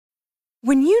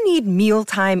When you need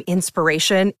mealtime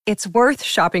inspiration, it's worth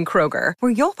shopping Kroger,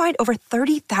 where you'll find over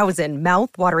 30,000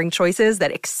 mouth-watering choices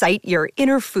that excite your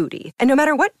inner foodie. And no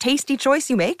matter what tasty choice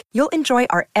you make, you'll enjoy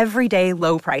our everyday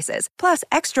low prices, plus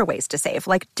extra ways to save,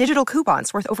 like digital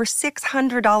coupons worth over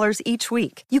 $600 each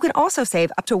week. You can also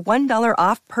save up to $1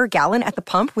 off per gallon at the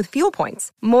pump with fuel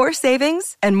points. More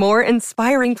savings and more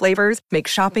inspiring flavors make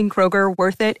shopping Kroger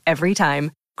worth it every time.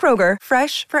 Kroger,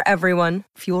 fresh for everyone.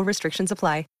 Fuel restrictions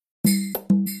apply.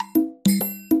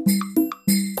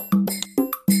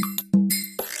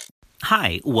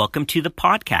 Hi, welcome to the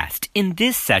podcast. In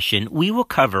this session, we will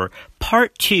cover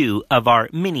part 2 of our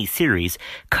mini-series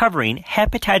covering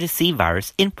hepatitis C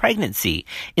virus in pregnancy.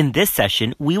 In this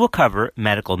session, we will cover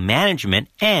medical management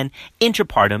and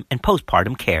intrapartum and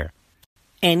postpartum care.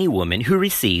 Any woman who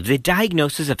receives a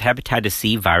diagnosis of hepatitis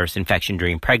C virus infection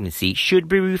during pregnancy should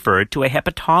be referred to a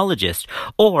hepatologist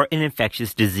or an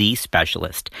infectious disease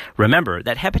specialist. Remember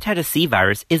that hepatitis C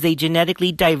virus is a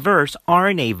genetically diverse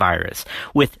RNA virus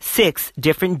with 6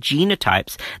 different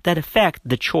genotypes that affect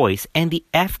the choice and the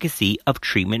efficacy of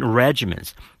treatment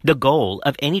regimens. The goal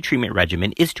of any treatment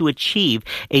regimen is to achieve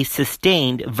a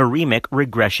sustained viremic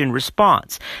regression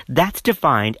response. That's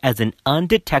defined as an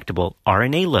undetectable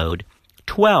RNA load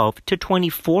 12 to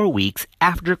 24 weeks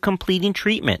after completing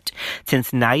treatment.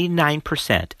 Since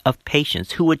 99% of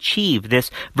patients who achieve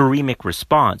this viremic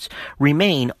response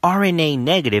remain RNA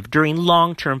negative during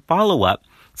long-term follow-up,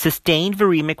 sustained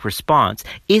viremic response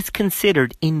is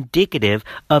considered indicative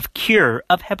of cure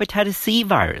of hepatitis C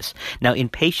virus. Now, in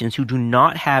patients who do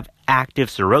not have active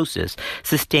cirrhosis,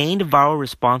 sustained viral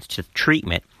response to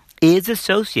treatment is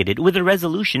associated with a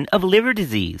resolution of liver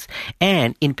disease.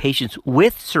 And in patients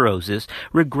with cirrhosis,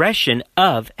 regression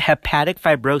of hepatic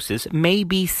fibrosis may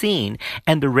be seen,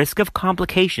 and the risk of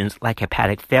complications like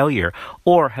hepatic failure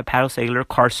or hepatocellular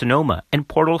carcinoma and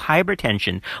portal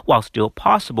hypertension, while still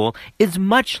possible, is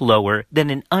much lower than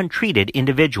in untreated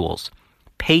individuals.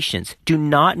 Patients do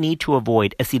not need to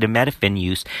avoid acetaminophen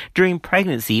use during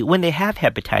pregnancy when they have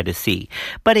hepatitis C,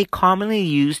 but a commonly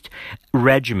used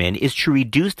regimen is to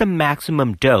reduce the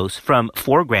maximum dose from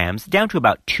 4 grams down to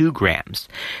about 2 grams.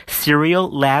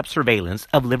 Serial lab surveillance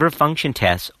of liver function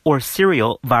tests or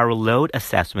serial viral load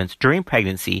assessments during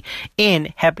pregnancy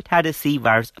in hepatitis C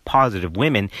virus positive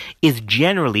women is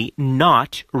generally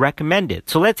not recommended.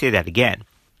 So let's say that again.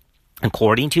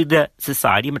 According to the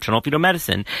Society of Maternal-Fetal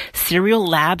Medicine, serial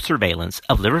lab surveillance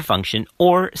of liver function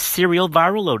or serial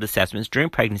viral load assessments during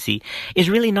pregnancy is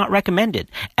really not recommended.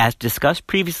 As discussed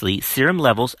previously, serum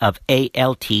levels of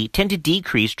ALT tend to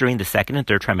decrease during the 2nd and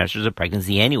 3rd trimesters of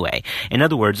pregnancy anyway. In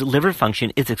other words, liver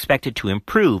function is expected to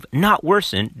improve, not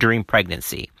worsen, during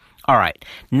pregnancy. All right,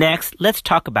 next, let's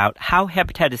talk about how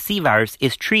hepatitis C virus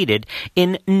is treated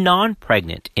in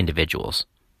non-pregnant individuals.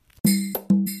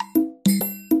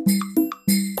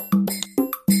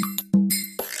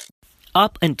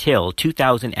 Up until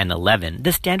 2011,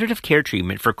 the standard of care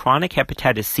treatment for chronic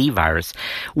hepatitis C virus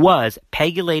was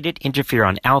pegylated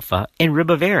interferon alpha and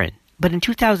ribavirin. But in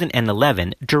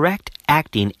 2011,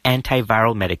 direct-acting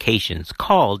antiviral medications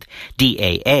called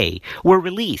DAA were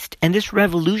released, and this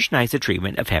revolutionized the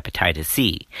treatment of hepatitis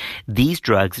C. These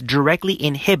drugs directly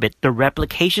inhibit the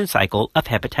replication cycle of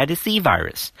hepatitis C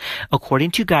virus.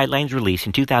 According to guidelines released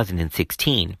in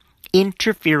 2016,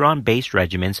 interferon-based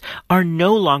regimens are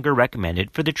no longer recommended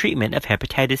for the treatment of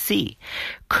hepatitis C.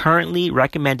 Currently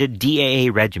recommended DAA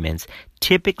regimens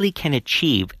typically can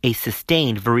achieve a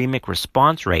sustained viremic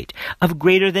response rate of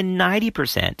greater than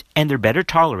 90%, and they're better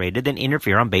tolerated than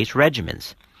interferon-based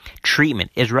regimens.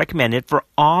 Treatment is recommended for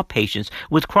all patients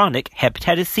with chronic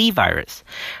hepatitis C virus.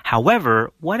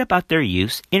 However, what about their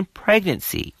use in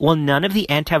pregnancy? Well, none of the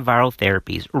antiviral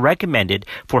therapies recommended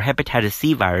for hepatitis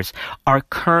C virus are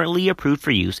currently approved for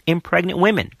use in pregnant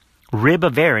women.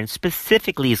 Ribavirin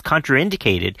specifically is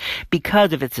contraindicated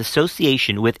because of its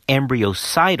association with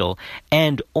embryocidal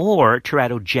and or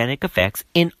teratogenic effects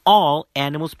in all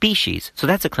animal species. So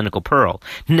that's a clinical pearl.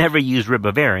 Never use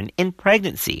ribavirin in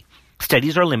pregnancy.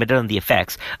 Studies are limited on the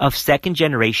effects of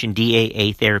second-generation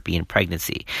DAA therapy in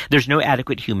pregnancy. There's no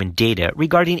adequate human data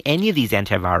regarding any of these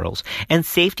antivirals, and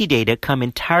safety data come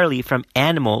entirely from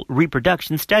animal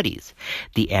reproduction studies.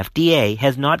 The FDA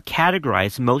has not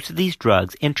categorized most of these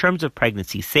drugs in terms of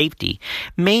pregnancy safety,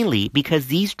 mainly because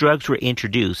these drugs were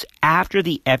introduced after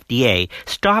the FDA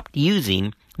stopped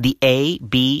using the A,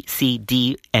 B, C,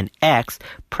 D, and X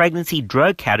pregnancy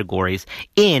drug categories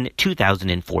in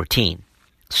 2014.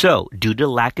 So, due to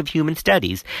lack of human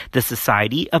studies, the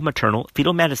Society of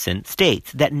Maternal-Fetal Medicine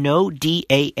states that no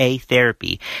DAA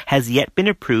therapy has yet been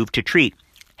approved to treat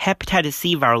hepatitis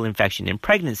C viral infection in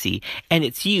pregnancy, and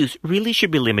its use really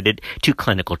should be limited to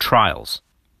clinical trials.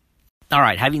 All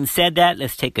right, having said that,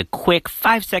 let's take a quick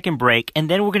 5-second break, and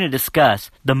then we're going to discuss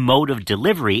the mode of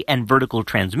delivery and vertical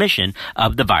transmission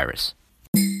of the virus.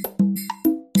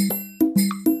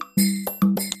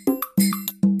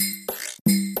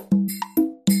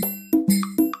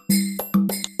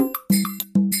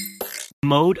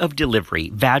 Mode of delivery,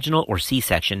 vaginal or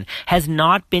C-section, has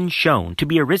not been shown to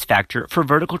be a risk factor for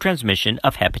vertical transmission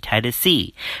of hepatitis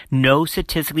C. No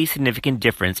statistically significant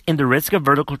difference in the risk of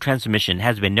vertical transmission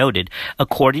has been noted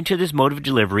according to this mode of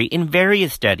delivery in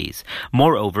various studies.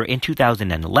 Moreover, in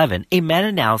 2011, a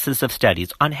meta-analysis of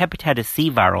studies on hepatitis C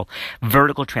viral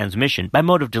vertical transmission by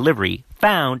mode of delivery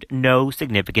found no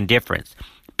significant difference.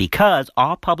 Because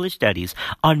all published studies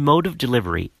on mode of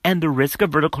delivery and the risk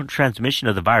of vertical transmission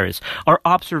of the virus are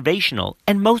observational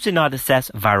and most did not assess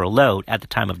viral load at the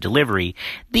time of delivery,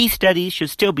 these studies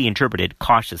should still be interpreted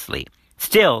cautiously.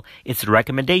 Still, it's the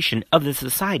recommendation of the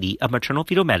Society of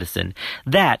Maternal-Fetal Medicine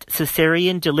that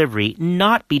cesarean delivery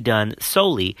not be done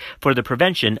solely for the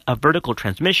prevention of vertical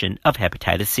transmission of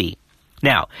hepatitis C.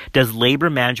 Now, does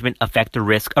labor management affect the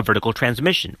risk of vertical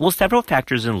transmission? Well, several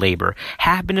factors in labor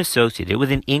have been associated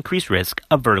with an increased risk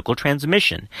of vertical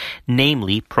transmission,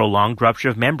 namely prolonged rupture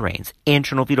of membranes,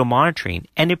 internal fetal monitoring,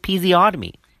 and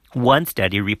episiotomy. One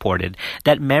study reported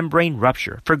that membrane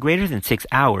rupture for greater than 6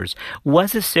 hours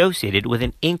was associated with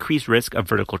an increased risk of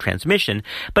vertical transmission,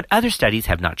 but other studies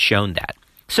have not shown that.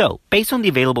 So, based on the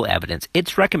available evidence,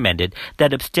 it's recommended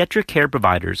that obstetric care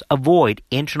providers avoid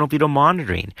internal fetal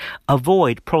monitoring,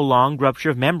 avoid prolonged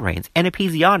rupture of membranes, and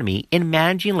episiotomy in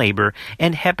managing labor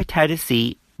and hepatitis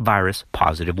C virus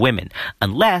positive women,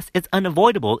 unless it's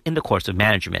unavoidable in the course of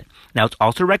management. Now, it's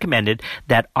also recommended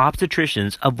that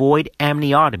obstetricians avoid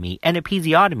amniotomy and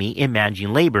episiotomy in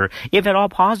managing labor if at all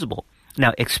possible.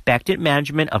 Now, expectant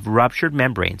management of ruptured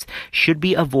membranes should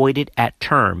be avoided at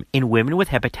term in women with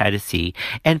hepatitis C,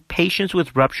 and patients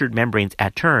with ruptured membranes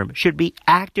at term should be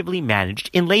actively managed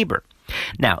in labor.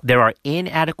 Now, there are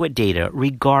inadequate data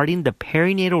regarding the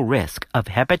perinatal risk of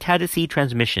hepatitis C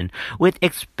transmission with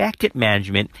expectant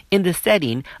management in the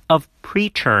setting of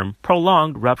preterm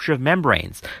prolonged rupture of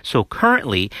membranes. So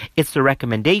currently, it's the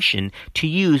recommendation to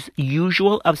use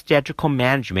usual obstetrical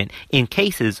management in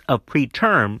cases of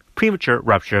preterm premature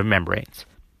rupture of membranes.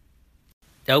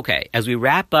 Okay, as we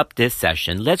wrap up this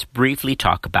session, let's briefly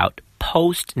talk about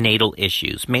postnatal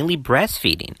issues, mainly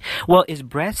breastfeeding. Well, is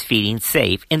breastfeeding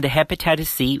safe in the hepatitis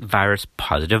C virus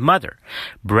positive mother?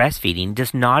 Breastfeeding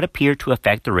does not appear to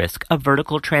affect the risk of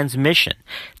vertical transmission.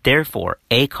 Therefore,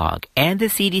 ACOG and the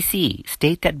CDC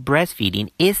state that breastfeeding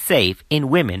is safe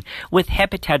in women with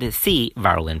hepatitis C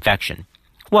viral infection.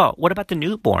 Well, what about the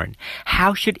newborn?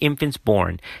 How should infants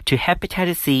born to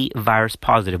hepatitis C virus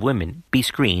positive women be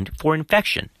screened for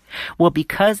infection? Well,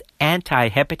 because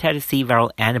anti-hepatitis C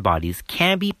viral antibodies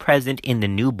can be present in the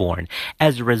newborn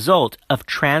as a result of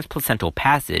transplacental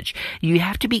passage, you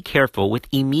have to be careful with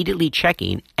immediately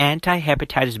checking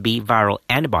anti-hepatitis B viral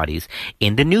antibodies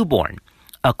in the newborn.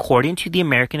 According to the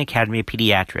American Academy of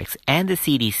Pediatrics and the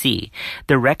CDC,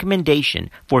 the recommendation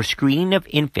for screening of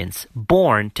infants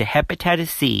born to hepatitis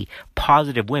C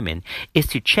positive women is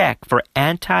to check for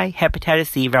anti-hepatitis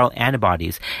C viral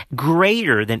antibodies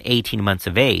greater than 18 months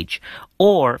of age,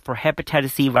 or for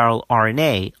hepatitis C viral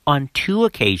RNA on 2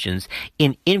 occasions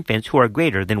in infants who are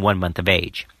greater than 1 month of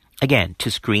age. Again, to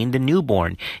screen the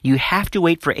newborn, you have to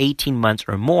wait for 18 months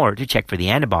or more to check for the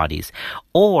antibodies,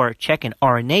 or check an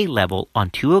RNA level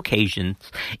on 2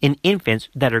 occasions in infants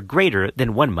that are greater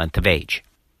than 1 month of age.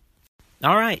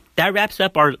 All right, that wraps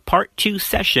up our Part 2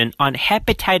 session on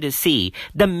hepatitis C,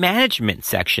 the management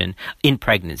section in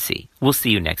pregnancy. We'll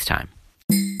see you next time.